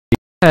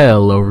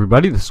Hello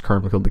everybody, this is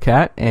Carmichael the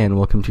Cat, and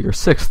welcome to your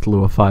 6th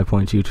Lua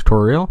 5.2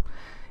 tutorial.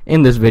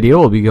 In this video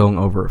we'll be going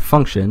over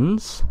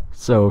functions.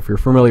 So if you're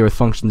familiar with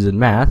functions in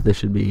math, this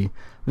should be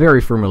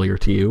very familiar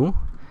to you.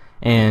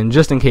 And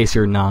just in case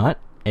you're not,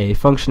 a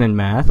function in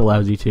math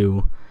allows you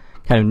to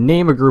kind of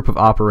name a group of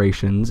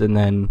operations and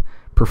then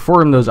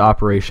perform those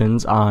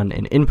operations on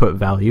an input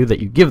value that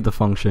you give the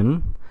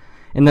function,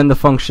 and then the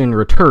function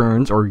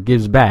returns or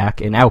gives back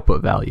an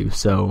output value.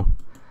 So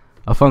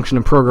a function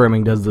in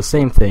programming does the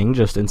same thing,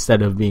 just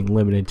instead of being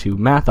limited to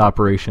math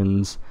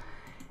operations,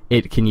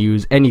 it can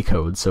use any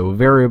code, so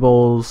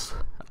variables,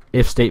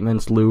 if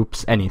statements,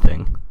 loops,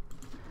 anything.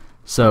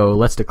 So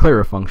let's declare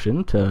a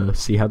function to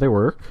see how they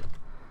work.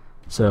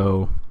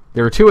 So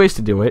there are two ways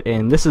to do it,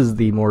 and this is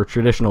the more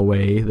traditional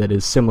way that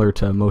is similar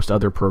to most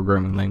other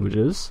programming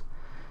languages.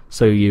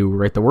 So you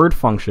write the word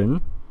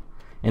function,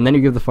 and then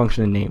you give the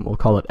function a name. We'll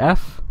call it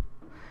f,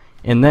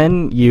 and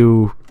then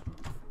you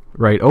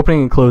write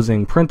opening and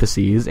closing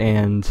parentheses,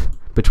 and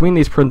between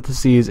these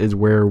parentheses is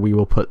where we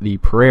will put the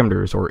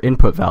parameters or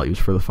input values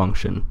for the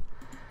function.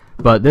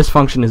 But this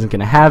function isn't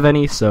going to have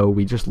any, so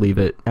we just leave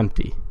it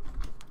empty.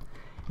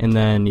 And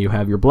then you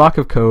have your block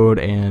of code,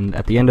 and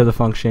at the end of the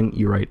function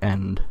you write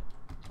end.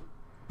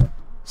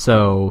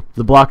 So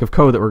the block of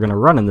code that we're going to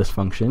run in this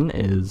function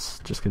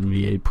is just going to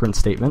be a print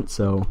statement,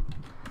 so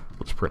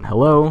let's print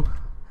hello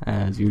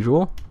as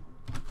usual.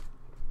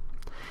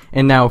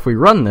 And now if we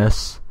run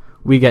this,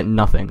 we get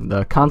nothing.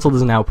 The console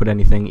doesn't output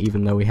anything,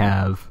 even though we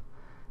have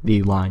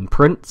the line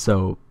print,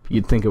 so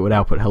you'd think it would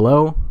output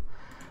hello.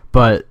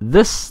 But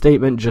this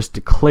statement just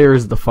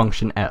declares the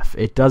function f.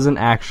 It doesn't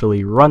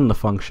actually run the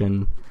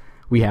function,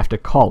 we have to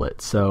call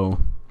it. So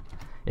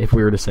if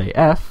we were to say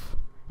f,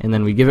 and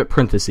then we give it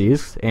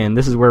parentheses, and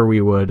this is where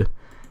we would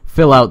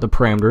fill out the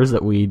parameters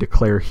that we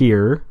declare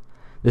here.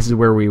 This is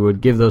where we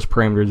would give those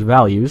parameters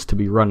values to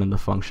be run in the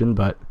function,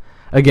 but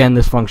again,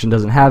 this function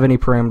doesn't have any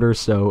parameters,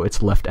 so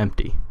it's left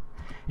empty.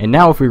 And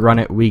now if we run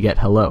it, we get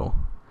hello.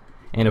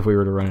 And if we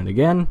were to run it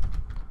again,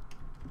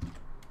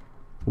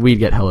 we'd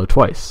get hello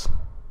twice.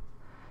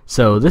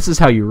 So this is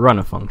how you run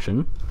a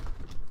function.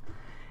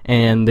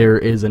 And there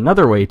is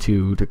another way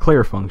to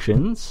declare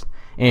functions,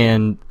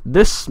 and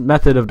this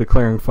method of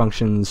declaring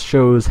functions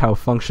shows how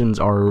functions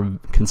are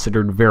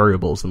considered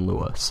variables in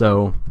Lua.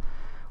 So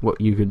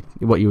what you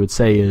would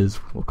say is,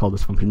 we'll call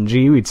this function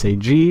g, we'd say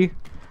g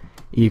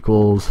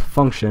equals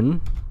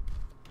function,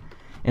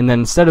 and then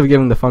instead of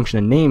giving the function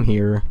a name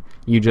here,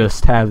 you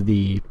just have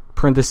the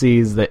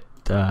parentheses that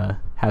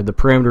have the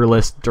parameter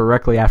list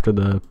directly after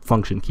the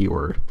function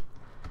keyword.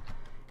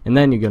 And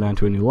then you go down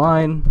to a new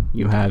line,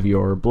 you have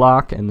your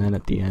block, and then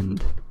at the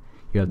end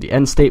you have the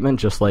end statement,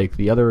 just like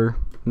the other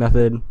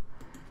method.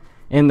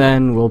 And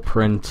then we'll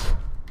print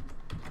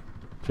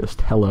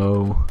just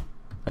hello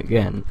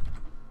again.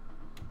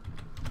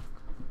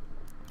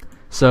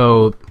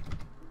 So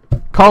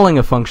calling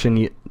a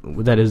function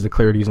that is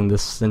declared using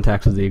this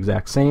syntax is the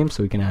exact same,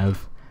 so we can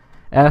have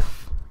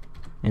f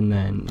and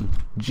then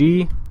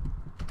g,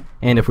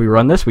 and if we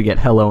run this we get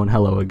hello and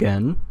hello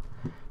again,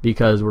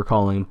 because we're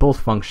calling both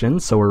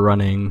functions. So we're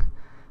running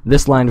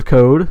this line of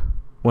code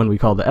when we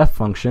call the f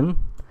function,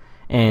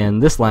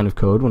 and this line of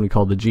code when we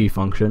call the g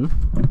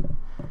function.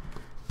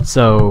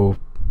 So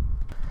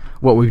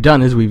what we've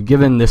done is we've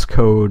given this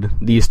code,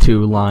 these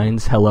two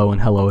lines, hello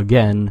and hello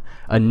again,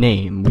 a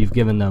name. We've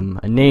given them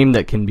a name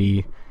that can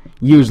be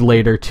used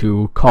later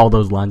to call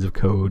those lines of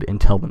code and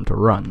tell them to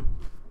run.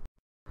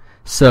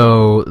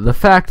 So the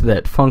fact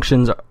that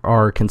functions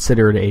are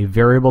considered a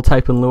variable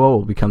type in Lua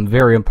will become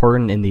very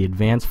important in the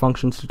advanced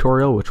functions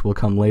tutorial, which will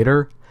come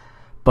later.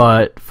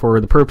 But for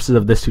the purposes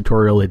of this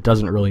tutorial, it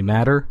doesn't really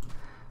matter.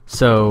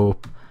 So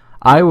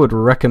I would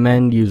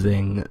recommend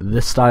using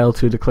this style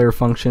to declare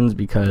functions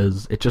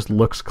because it just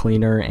looks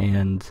cleaner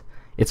and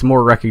it's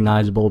more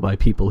recognizable by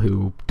people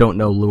who don't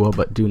know Lua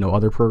but do know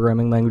other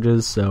programming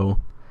languages. So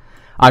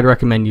I'd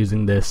recommend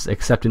using this,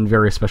 except in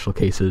very special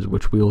cases,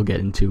 which we will get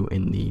into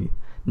in the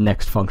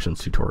next functions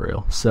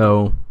tutorial.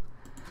 So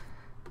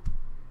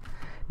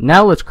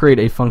now let's create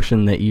a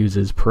function that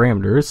uses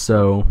parameters.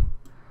 So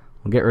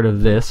we'll get rid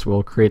of this,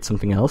 we'll create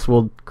something else.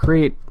 We'll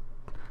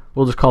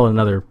just call it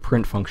another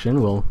print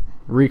function. We'll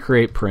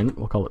recreate print,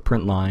 we'll call it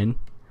print line,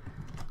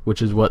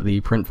 which is what the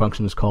print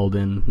function is called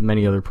in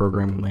many other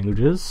programming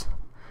languages.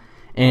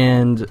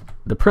 And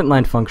the print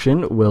line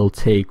function will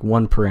take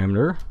one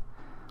parameter,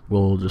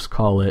 we'll just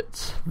call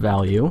it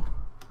value,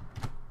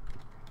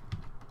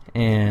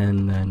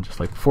 and then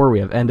just like before we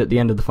have end at the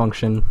end of the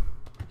function,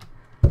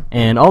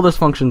 and all this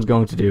function is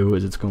going to do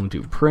is it's going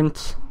to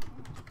print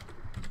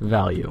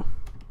value.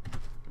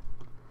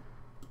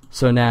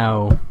 So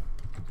now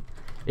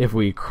if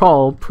we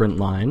call print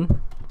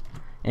line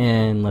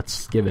and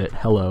let's give it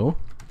hello,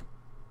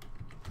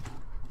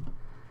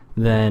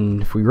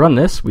 then if we run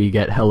this we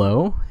get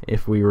hello.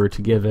 If we were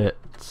to give it,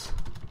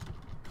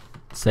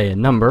 say, a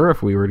number,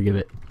 if we were to give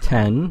it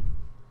 10,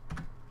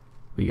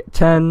 we get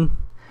 10,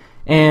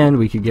 and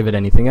we could give it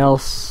anything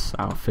else,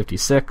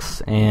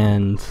 56,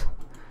 and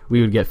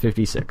we would get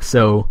 56.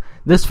 So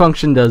this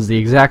function does the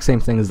exact same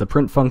thing as the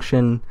print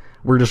function.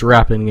 We're just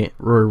wrapping it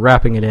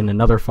in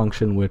another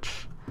function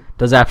which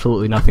does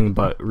absolutely nothing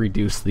but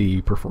reduce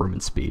the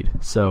performance speed.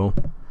 So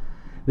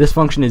this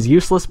function is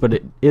useless, but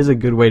it is a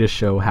good way to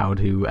show how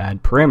to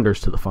add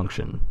parameters to the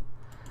function.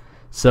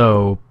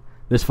 So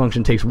this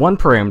function takes one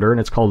parameter, and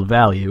it's called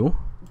value,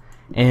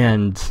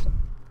 and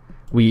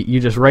you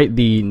just write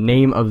the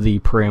name of the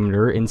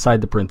parameter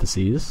inside the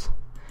parentheses,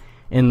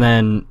 and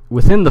then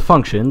within the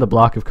function, the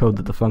block of code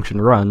that the function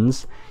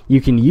runs,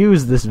 you can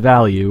use this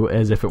value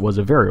as if it was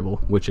a variable,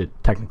 which it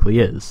technically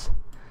is.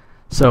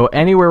 So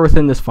anywhere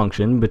within this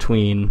function,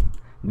 between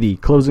the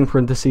closing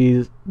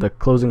parentheses,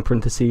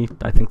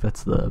 I think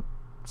that's the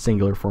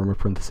singular form of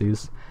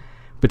parentheses,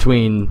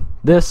 between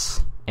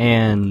this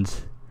and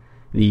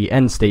the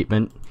end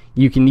statement,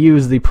 you can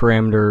use the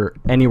parameter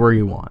anywhere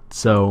you want.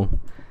 So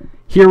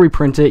here we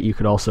print it. You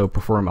could also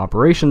perform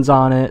operations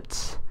on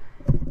it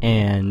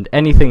and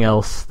anything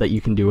else that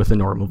you can do with a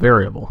normal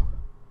variable.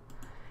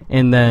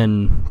 And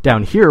then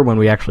down here, when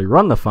we actually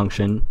run the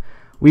function,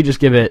 we just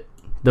give it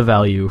the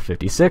value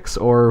 56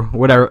 or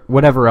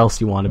whatever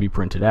else you want to be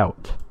printed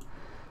out.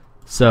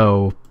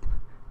 So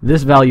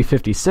this value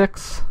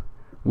 56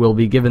 will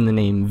be given the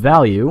name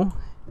value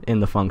in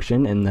the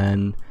function, and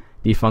then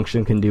the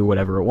function can do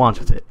whatever it wants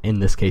with it. In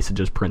this case, it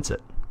just prints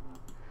it.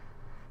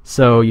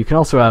 So you can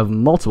also have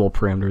multiple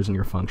parameters in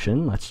your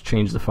function. Let's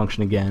change the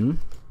function again.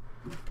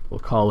 We'll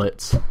call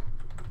it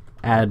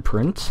add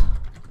print,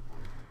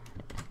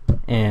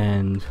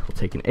 and we'll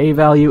take an A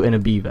value and a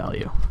B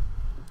value.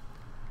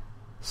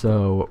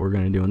 So what we're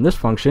going to do in this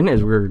function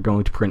is we're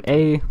going to print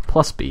A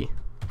plus B.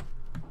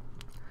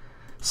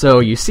 So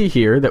you see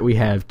here that we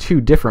have two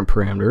different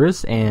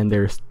parameters, and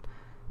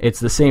it's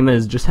the same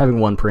as just having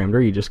one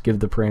parameter. You just give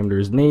the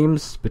parameters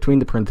names between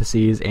the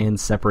parentheses and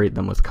separate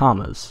them with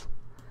commas.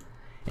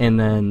 And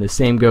then the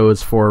same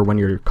goes for when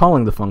you're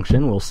calling the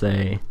function. We'll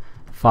say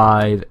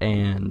 5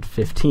 and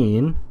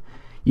 15.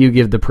 You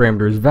give the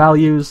parameters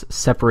values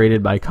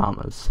separated by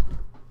commas.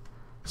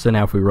 So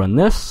now if we run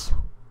this,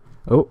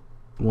 oh,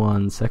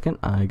 1 second,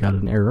 I got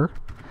an error.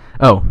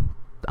 Oh,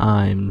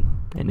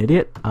 I'm an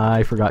idiot.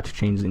 I forgot to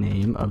change the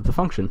name of the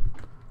function.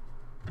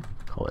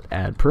 Call it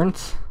add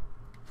print.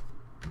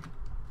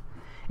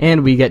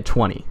 And we get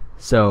 20.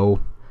 So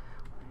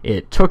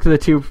it took the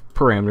two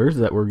parameters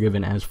that were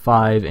given as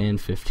 5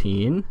 and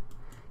 15,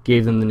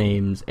 gave them the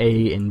names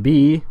A and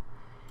B,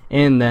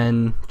 and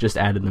then just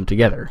added them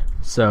together.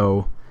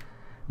 So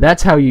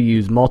that's how you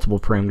use multiple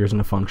parameters in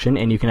a function,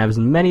 and you can have as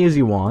many as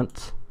you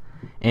want,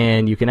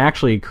 and you can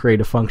actually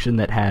create a function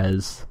that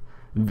has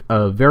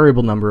a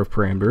variable number of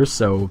parameters.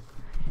 So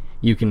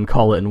you can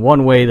call it in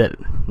one way that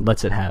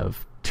lets it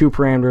have 2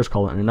 parameters,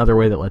 call it in another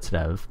way that lets it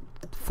have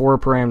 4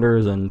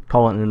 parameters, and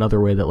call it in another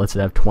way that lets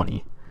it have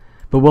 20.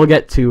 But we'll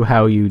get to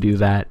how you do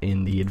that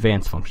in the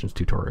advanced functions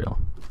tutorial.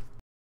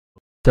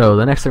 So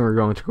the next thing we're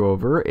going to go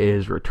over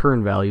is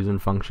return values in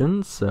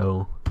functions.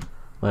 So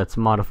let's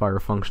modify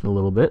our function a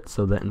little bit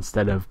so that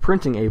instead of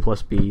printing A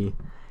plus B,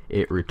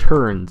 it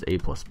returns A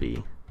plus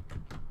B.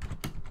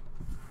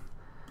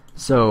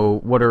 So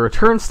what a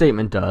return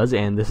statement does,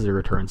 and this is a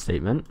return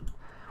statement,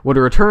 what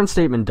a return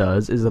statement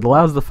does is it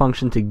allows the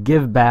function to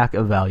give back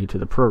a value to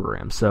the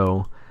program.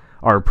 So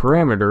our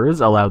parameters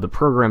allow the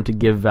program to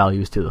give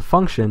values to the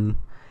function,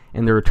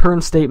 and the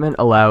return statement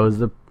allows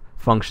the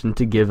function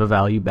to give a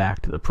value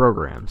back to the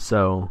program.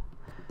 So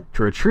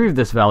to retrieve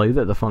this value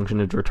that the function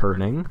is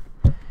returning,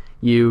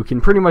 you can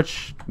pretty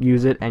much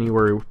use it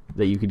anywhere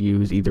that you could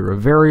use either a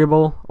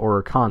variable or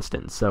a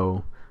constant.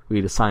 So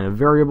we'd assign a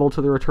variable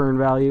to the return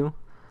value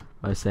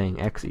by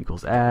saying x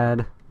equals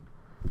add.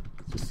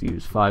 Just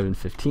use 5 and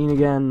 15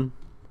 again.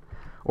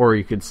 Or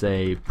you could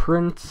say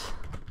print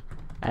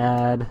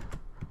add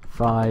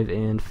 5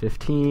 and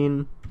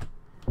 15.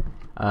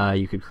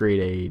 You could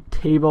create a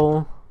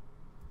table.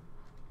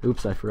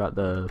 Oops, I forgot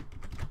the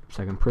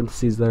second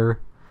parentheses there.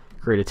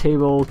 Create a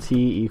table,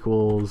 t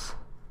equals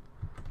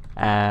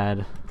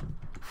add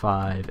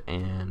 5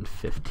 and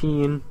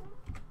 15.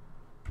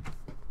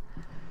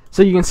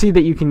 So you can see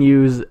that you can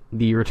use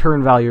the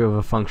return value of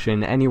a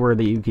function anywhere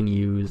that you can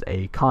use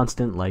a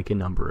constant like a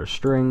number or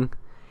string.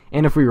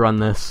 And if we run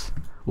this,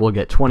 we'll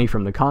get 20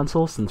 from the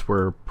console since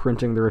we're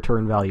printing the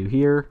return value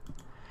here.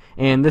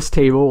 And this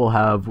table will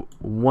have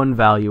one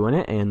value in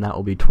it, and that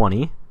will be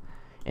 20.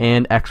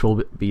 And x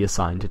will be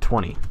assigned to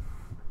 20.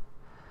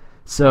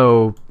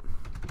 So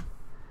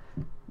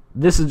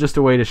this is just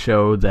a way to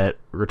show that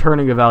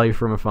returning a value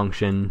from a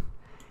function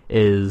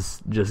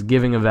is just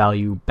giving a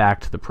value back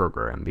to the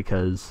program,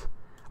 because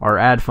our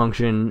add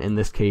function in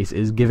this case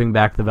is giving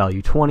back the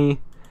value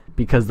 20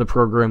 because the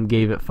program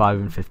gave it 5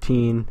 and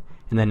 15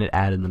 and then it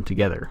added them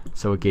together.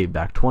 So it gave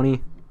back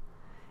 20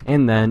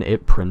 and then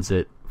it prints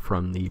it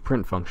from the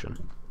print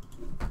function.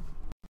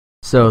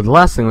 So the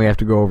last thing we have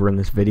to go over in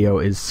this video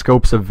is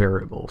scopes of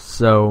variables.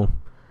 So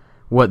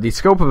what the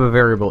scope of a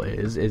variable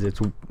is it's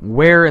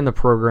where in the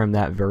program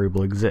that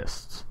variable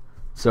exists.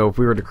 So if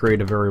we were to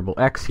create a variable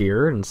x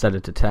here and set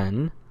it to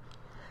 10,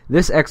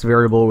 this x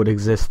variable would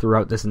exist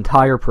throughout this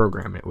entire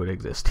program. It would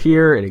exist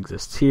here, it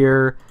exists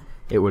here,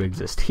 it would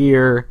exist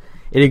here,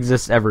 it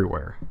exists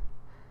everywhere.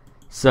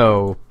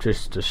 So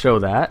just to show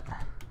that,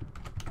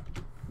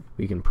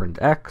 we can print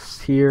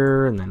x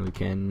here, and then we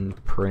can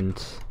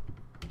print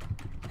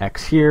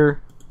x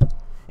here,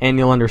 and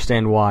you'll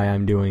understand why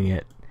I'm doing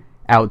it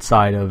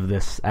outside of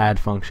this add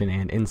function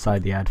and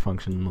inside the add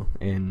function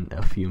in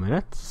a few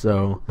minutes.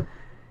 So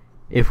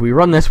if we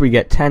run this, we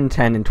get 10,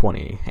 10, and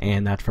 20,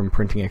 and that's from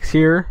printing x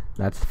here.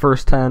 That's the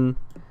first 10.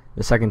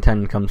 The second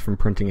 10 comes from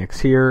printing x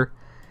here,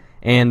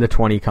 and the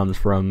 20 comes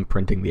from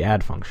printing the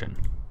add function.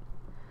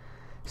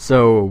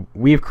 So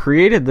we've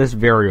created this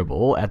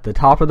variable at the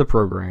top of the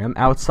program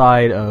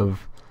outside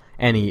of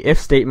any if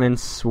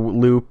statements,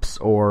 loops,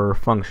 or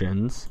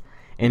functions,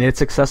 and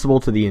it's accessible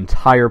to the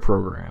entire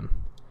program.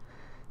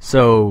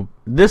 So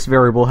this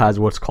variable has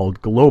what's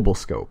called global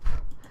scope,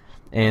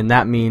 and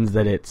that means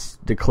that it's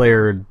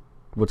declared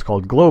what's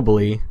called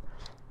globally.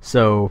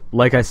 So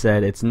like I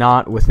said, it's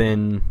not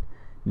within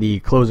the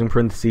closing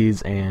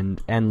parentheses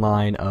and end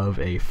line of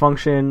a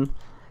function,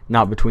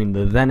 not between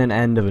the then and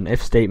end of an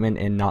if statement,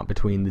 and not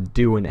between the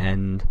do and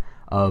end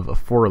of a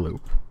for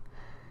loop.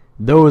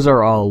 Those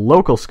are all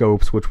local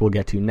scopes, which we'll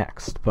get to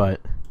next,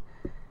 but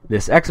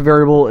this x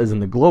variable is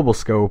in the global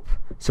scope,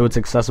 so it's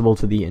accessible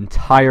to the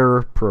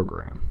entire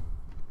program.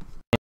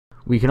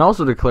 We can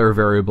also declare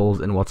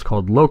variables in what's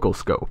called local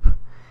scope,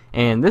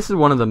 and this is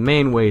one of the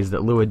main ways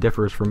that Lua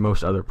differs from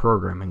most other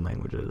programming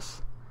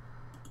languages.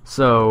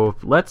 So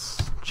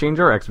let's change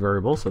our x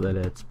variable so that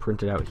it's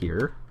printed out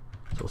here.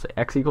 So we'll say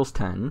x equals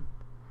 10,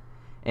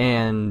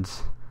 and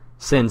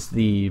since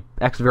the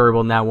x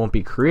variable now won't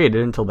be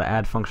created until the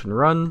add function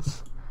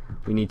runs,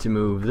 we need to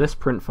move this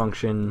print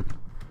function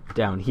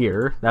down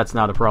here. That's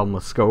not a problem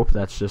with scope,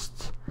 that's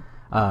just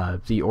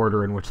the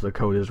order in which the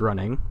code is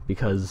running,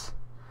 because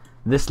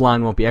this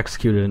line won't be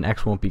executed and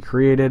x won't be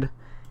created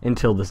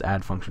until this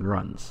add function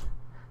runs.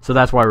 So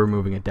that's why we're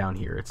moving it down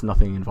here. It's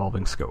nothing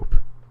involving scope.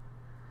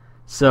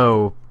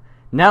 So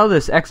now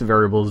this x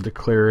variable is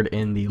declared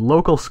in the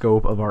local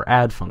scope of our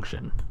add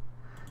function.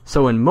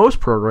 So in most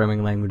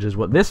programming languages,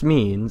 what this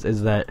means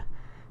is that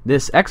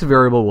this x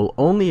variable will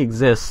only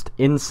exist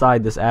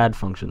inside this add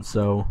function.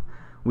 So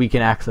we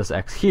can access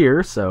x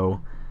here,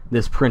 so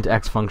this print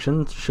x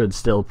function should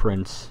still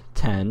print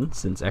 10,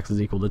 since x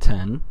is equal to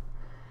 10.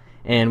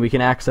 And we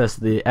can access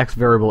the x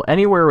variable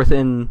anywhere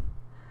within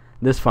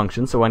this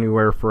function, so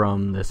anywhere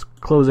from this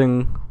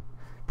closing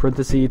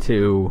parenthesis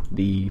to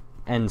the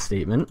end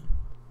statement.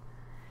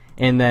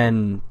 And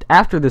then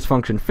after this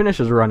function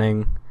finishes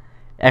running,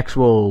 x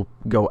will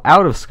go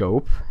out of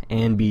scope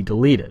and be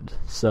deleted.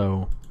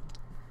 So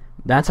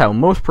that's how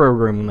most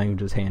programming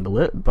languages handle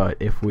it, but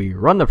if we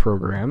run the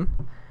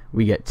program,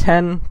 we get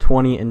 10,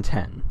 20, and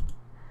 10.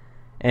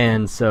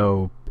 And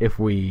so if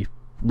we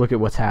look at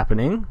what's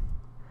happening,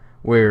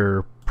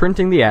 we're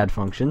printing the add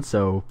function,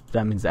 so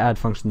that means the add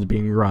function is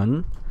being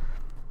run.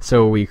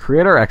 So we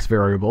create our x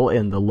variable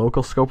in the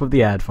local scope of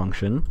the add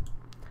function.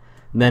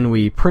 Then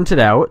we print it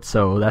out,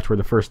 so that's where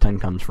the first 10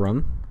 comes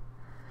from.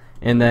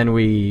 And then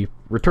we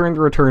return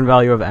the return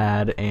value of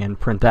add and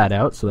print that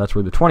out, so that's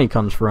where the 20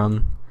 comes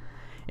from.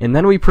 And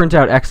then we print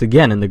out x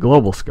again in the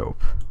global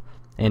scope.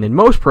 And in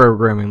most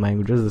programming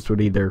languages, this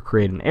would either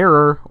create an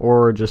error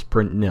or just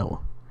print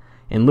nil.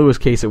 In Lua's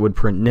case, it would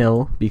print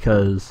nil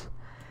because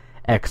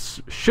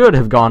x should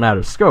have gone out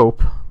of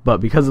scope, but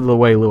because of the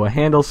way Lua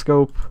handles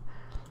scope,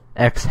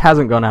 x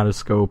hasn't gone out of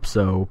scope,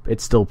 so it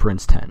still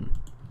prints 10.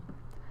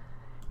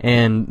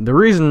 And the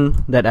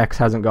reason that x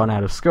hasn't gone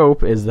out of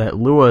scope is that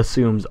Lua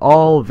assumes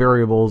all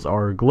variables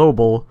are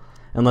global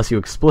unless you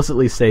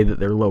explicitly say that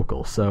they're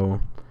local.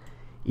 So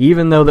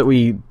even though that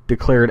we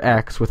declared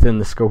x within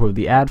the scope of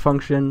the add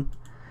function,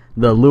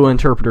 the Lua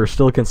interpreter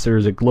still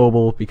considers it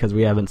global because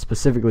we haven't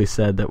specifically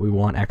said that we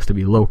want x to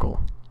be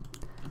local.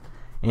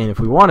 And if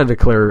we want to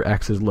declare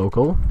x as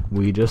local,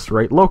 we just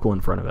write local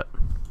in front of it.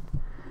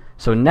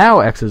 So now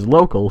x is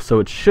local, so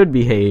it should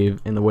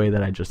behave in the way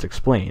that I just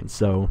explained.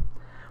 So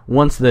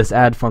once this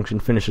add function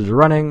finishes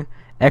running,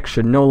 x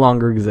should no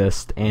longer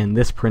exist, and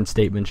this print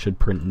statement should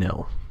print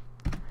nil.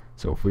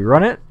 So if we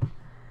run it,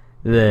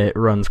 it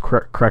runs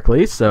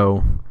correctly,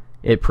 so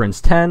it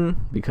prints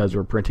 10 because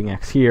we're printing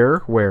x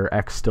here, where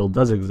x still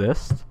does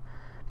exist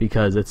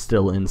because it's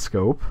still in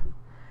scope.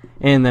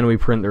 And then we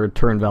print the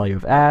return value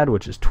of add,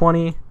 which is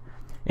 20,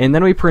 and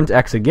then we print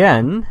x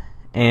again,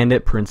 and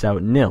it prints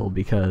out nil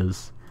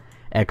because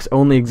x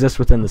only exists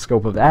within the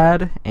scope of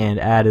add, and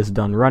add is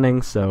done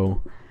running,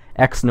 so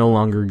x no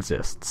longer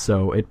exists,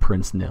 so it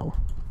prints nil.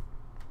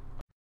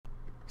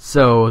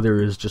 So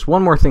there is just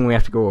one more thing we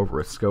have to go over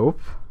with scope,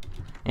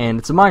 and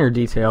it's a minor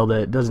detail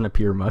that doesn't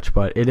appear much,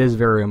 but it is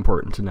very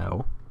important to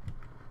know.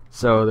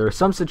 So there are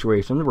some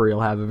situations where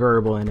you'll have a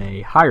variable in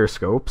a higher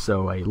scope,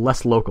 so a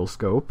less local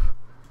scope,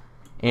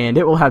 and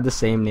it will have the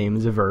same name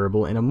as a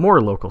variable in a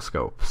more local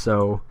scope.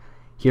 So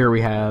here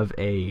we have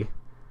a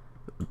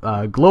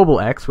global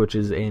x, which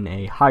is in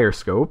a higher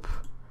scope,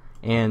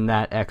 and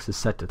that x is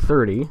set to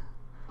 30.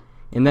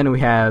 And then we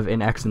have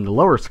an x in the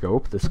lower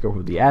scope, the scope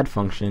of the add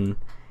function,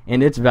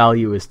 and its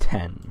value is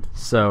 10.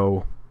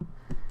 So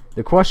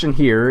the question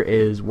here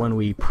is, when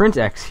we print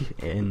x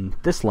in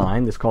this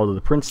line, this call to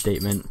the print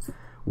statement,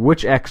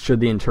 which x should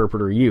the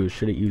interpreter use?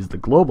 Should it use the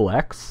global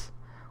x,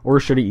 or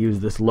should it use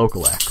this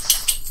local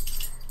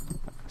x?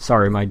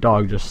 Sorry, my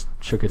dog just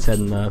shook its head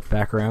in the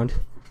background.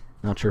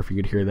 Not sure if you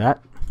could hear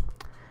that.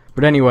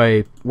 But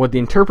anyway, what the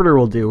interpreter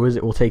will do is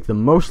it will take the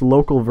most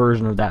local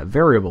version of that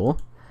variable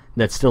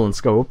that's still in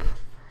scope,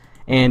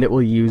 and it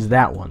will use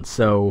that one.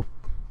 So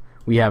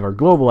we have our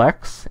global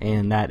x,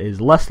 and that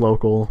is less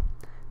local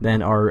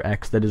than our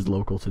x that is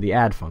local to the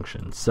add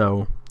function.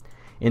 So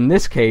in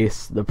this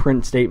case, the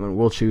print statement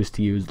will choose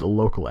to use the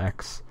local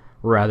x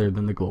rather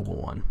than the global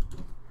one.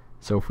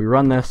 So if we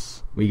run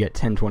this, we get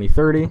 10, 20,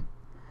 30,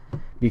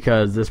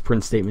 because this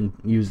print statement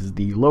uses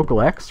the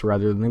local x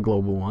rather than the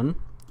global one.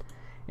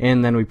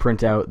 And then we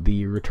print out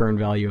the return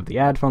value of the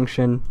add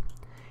function,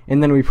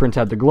 and then we print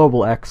out the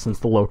global x since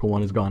the local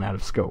one has gone out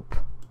of scope.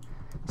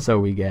 So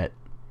we get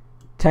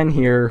 10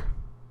 here,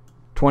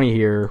 20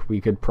 here,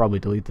 we could probably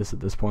delete this at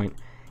this point,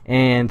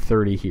 and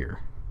 30 here.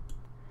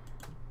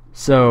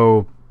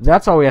 So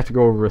that's all we have to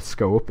go over with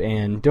scope,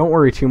 and don't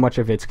worry too much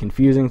if it's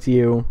confusing to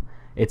you.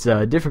 It's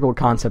a difficult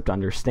concept to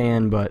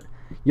understand, but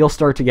you'll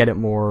start to get it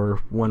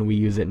more when we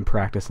use it in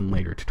practice in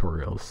later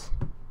tutorials.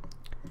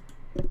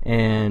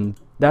 And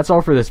that's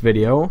all for this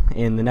video.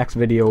 In the next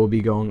video we'll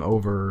be going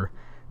over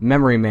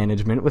memory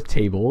management with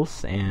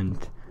tables,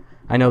 and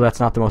I know that's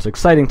not the most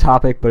exciting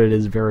topic, but it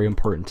is very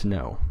important to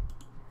know.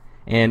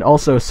 And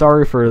also,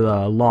 sorry for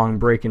the long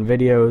break in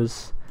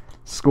videos.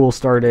 School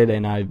started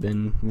and I've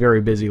been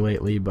very busy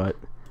lately, but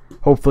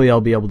hopefully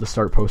I'll be able to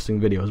start posting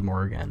videos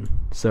more again.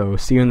 So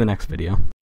see you in the next video.